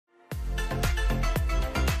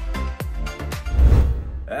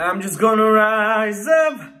I'm just gonna rise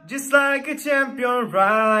up, just like a champion,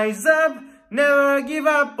 rise up, never give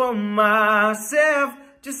up on myself,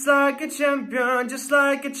 just like a champion, just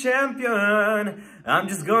like a champion. I'm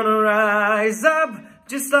just gonna rise up,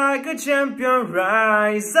 just like a champion,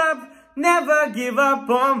 rise up, never give up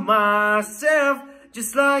on myself,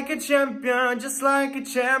 just like a champion, just like a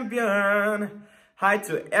champion. Hi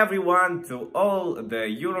to everyone, to all the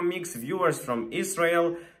Euromix viewers from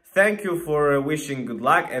Israel. Thank you for wishing good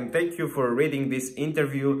luck and thank you for reading this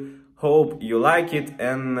interview. Hope you like it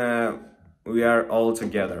and we are all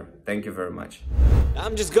together. Thank you very much.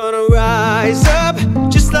 I'm just gonna rise up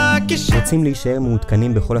just like a champion. רוצים להישאר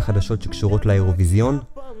מעודכנים בכל החדשות שקשורות לאירוויזיון?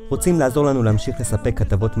 רוצים לעזור לנו להמשיך לספק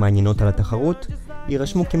כתבות מעניינות על התחרות?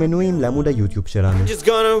 יירשמו כמנויים לעמוד היוטיוב שלנו. Just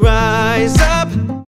gonna rise up